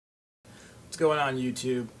going on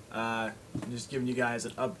YouTube? I'm just giving you guys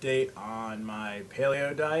an update on my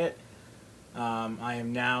paleo diet. I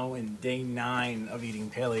am now in day 9 of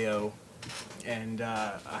eating paleo, and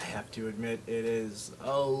I have to admit it is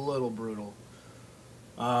a little brutal.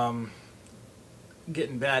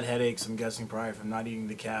 Getting bad headaches, I'm guessing probably from not eating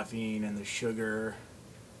the caffeine and the sugar.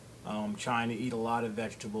 Trying to eat a lot of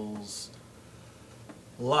vegetables,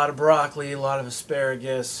 a lot of broccoli, a lot of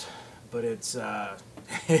asparagus, but it's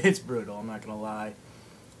it's brutal, I'm not gonna lie.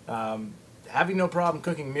 Having no problem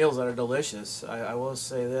cooking meals that are delicious. I will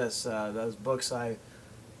say this, those books I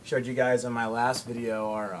showed you guys in my last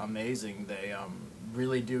video are amazing. They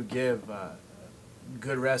really do give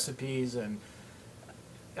good recipes, and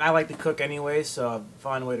I like to cook anyway, so I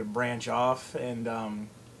find a way to branch off and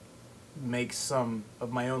make some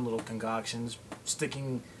of my own little concoctions,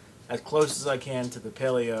 sticking as close as I can to the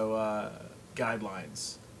paleo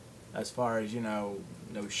guidelines, as far as, you know,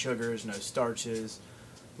 no sugars, no starches,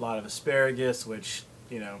 a lot of asparagus, which,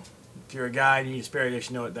 you know, if you're a guy and you eat asparagus,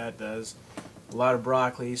 you know what that does. A lot of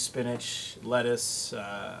broccoli, spinach, lettuce,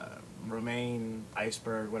 romaine,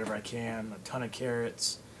 iceberg, whatever I can, a ton of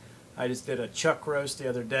carrots. I just did a chuck roast the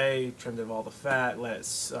other day, trimmed off all the fat, let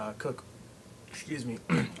it cook, excuse me,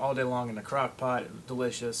 all day long in the crock pot. It was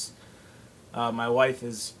delicious. My wife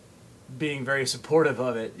is being very supportive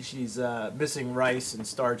of it. She's missing rice and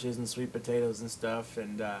starches and sweet potatoes and stuff,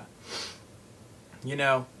 and you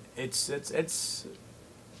know, it's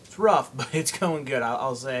rough, but it's going good.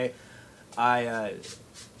 I'll say I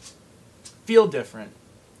feel different.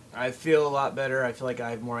 I feel a lot better. I feel like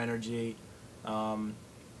I have more energy.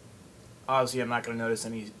 Obviously, I'm not going to notice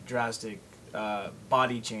any drastic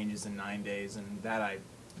body changes in 9 days, and that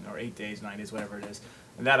or 8 days, 9 days, whatever it is,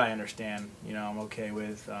 and that I understand. You know, I'm okay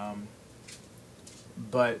with.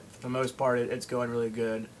 But for the most part, it's going really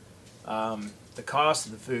good. The cost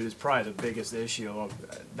of the food is probably the biggest issue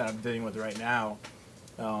that I'm dealing with right now.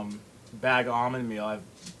 Bag of almond meal, I've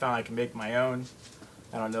found I can make my own.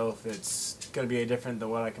 I don't know if it's going to be any different than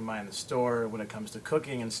what I can buy in the store when it comes to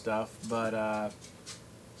cooking and stuff, but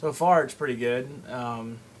so far it's pretty good. A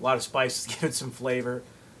lot of spices give it some flavor.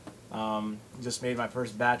 Just made my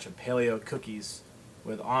first batch of paleo cookies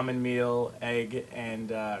with almond meal, egg,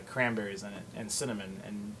 and cranberries in it, and cinnamon,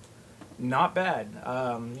 and not bad.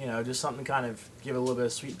 You know, just something to kind of give it a little bit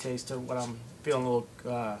of sweet taste to what I'm feeling, a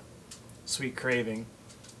little sweet craving.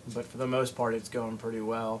 But for the most part, it's going pretty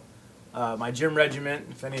well. My gym regimen,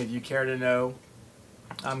 if any of you care to know,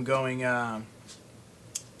 I'm going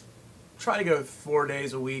try to go 4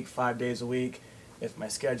 days a week, 5 days a week, if my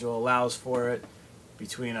schedule allows for it.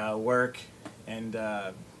 Between work and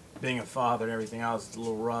being a father and everything else, it's a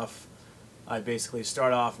little rough. I basically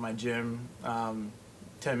start off my gym,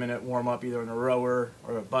 10-minute warm-up either on a rower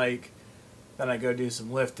or a bike. Then I go do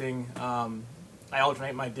some lifting. I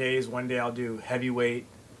alternate my days. One day I'll do heavyweight,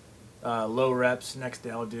 low reps. Next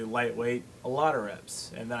day I'll do lightweight, a lot of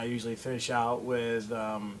reps. And then I usually finish out with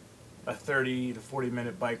a 30 to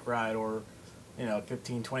 40-minute bike ride, or, you know,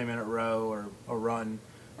 15-20-minute row or a run,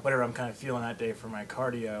 whatever I'm kind of feeling that day for my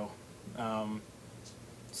cardio.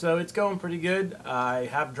 So it's going pretty good. I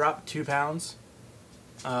have dropped 2 pounds.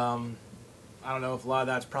 I don't know if a lot of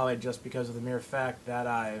that's probably just because of the mere fact that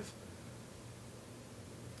I've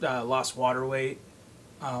lost water weight.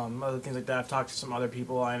 Other things like that. I've talked to some other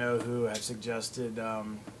people I know who have suggested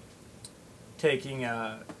taking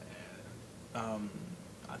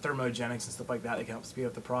thermogenics and stuff like that can help speed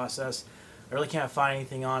up the process. I really can't find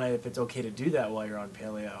anything on it if it's okay to do that while you're on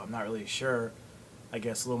paleo. I'm not really sure. I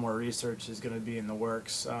guess a little more research is going to be in the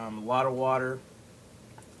works. A lot of water.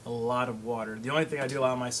 A lot of water. The only thing I do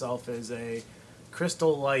allow myself is a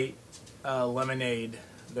Crystal Light lemonade.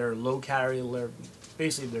 They're low calorie.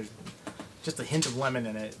 Basically, there's just a hint of lemon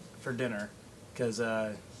in it for dinner, because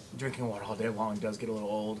drinking water all day long does get a little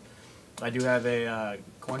old. I do have a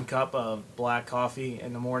 1 cup of black coffee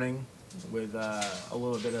in the morning with a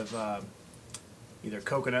little bit of either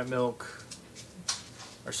coconut milk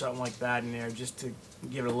or something like that in there, just to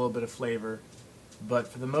give it a little bit of flavor. But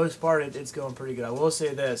for the most part, it's going pretty good. I will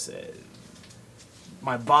say this,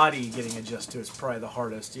 my body getting adjusted to is probably the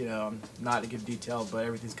hardest. You know, not to give detail, but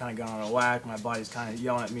everything's kind of gone out of whack. My body's kind of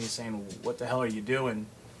yelling at me saying, what the hell are you doing?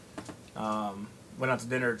 Went out to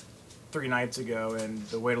dinner 3 nights ago, and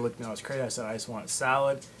the waiter looked at me, I was crazy. I said, I just want a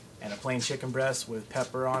salad and a plain chicken breast with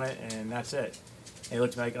pepper on it, and that's it. And he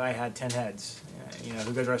looked at me like I had 10 heads. You know,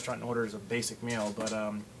 who goes to a restaurant and orders a basic meal? But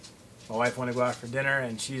my wife wanted to go out for dinner,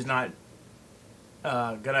 and she's not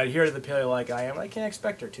gonna adhere to the paleo like I am. I can't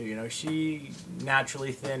expect her to. You know, she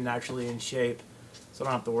naturally thin, naturally in shape, so I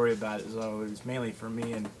don't have to worry about it. So it's mainly for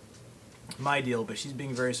me and my deal. But she's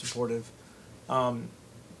being very supportive.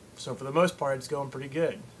 So for the most part, it's going pretty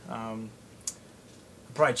good. I'll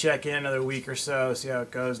probably check in another week or so, see how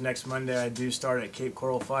it goes. Next Monday, I do start at Cape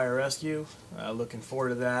Coral Fire Rescue. Looking forward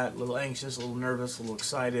to that. A little anxious, a little nervous, a little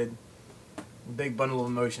excited. Big bundle of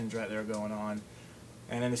emotions right there going on.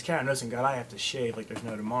 And then this Karen noticing, God, I have to shave like there's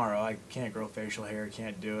no tomorrow. I can't grow facial hair,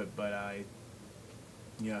 can't do it, but I,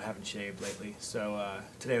 haven't shaved lately. So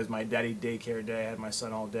today was my daddy daycare day. I had my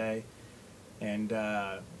son all day, and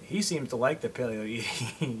he seems to like the paleo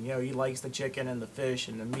eating. He likes the chicken and the fish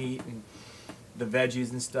and the meat and the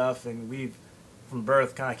veggies and stuff. And we've, from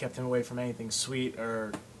birth, kind of kept him away from anything sweet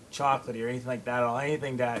or chocolatey or anything like that, or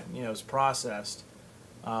anything that is processed.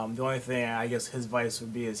 The only thing I guess his vice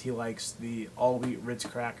would be is he likes the all-wheat Ritz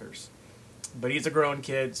crackers. But he's a grown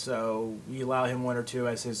kid, so we allow him one or two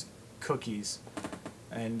as his cookies.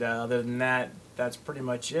 And other than that, that's pretty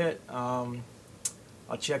much it. I'll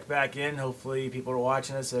check back in. Hopefully people are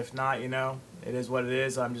watching this. If not, it is what it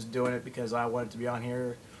is. I'm just doing it because I want it to be on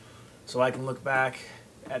here so I can look back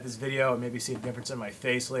at this video and maybe see a difference in my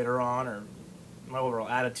face later on, or my overall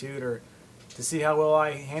attitude, or to see how well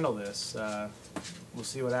I handle this. We'll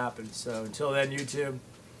see what happens. So until then, YouTube,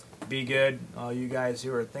 be good. All you guys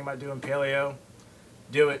who are thinking about doing paleo,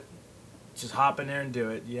 do it. Just hop in there and do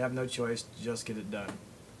it. You have no choice. Just get it done.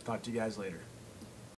 Talk to you guys later.